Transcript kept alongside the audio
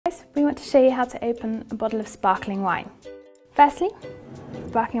we want to show you how to open a bottle of sparkling wine. Firstly,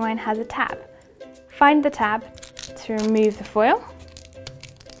 sparkling wine has a tab. Find the tab to remove the foil.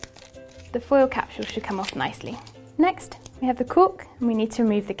 The foil capsule should come off nicely. Next, we have the cork and we need to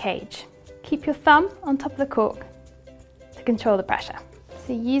remove the cage. Keep your thumb on top of the cork to control the pressure.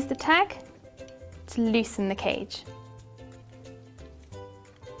 So use the tag to loosen the cage.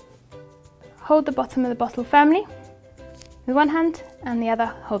 Hold the bottom of the bottle firmly with one hand and the other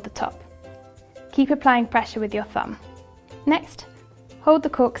hold the top. Keep applying pressure with your thumb. Next, hold the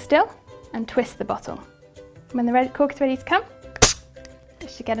cork still and twist the bottle. When the cork is ready to come, it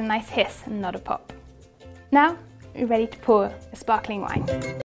should get a nice hiss and not a pop. Now, we're ready to pour a sparkling wine.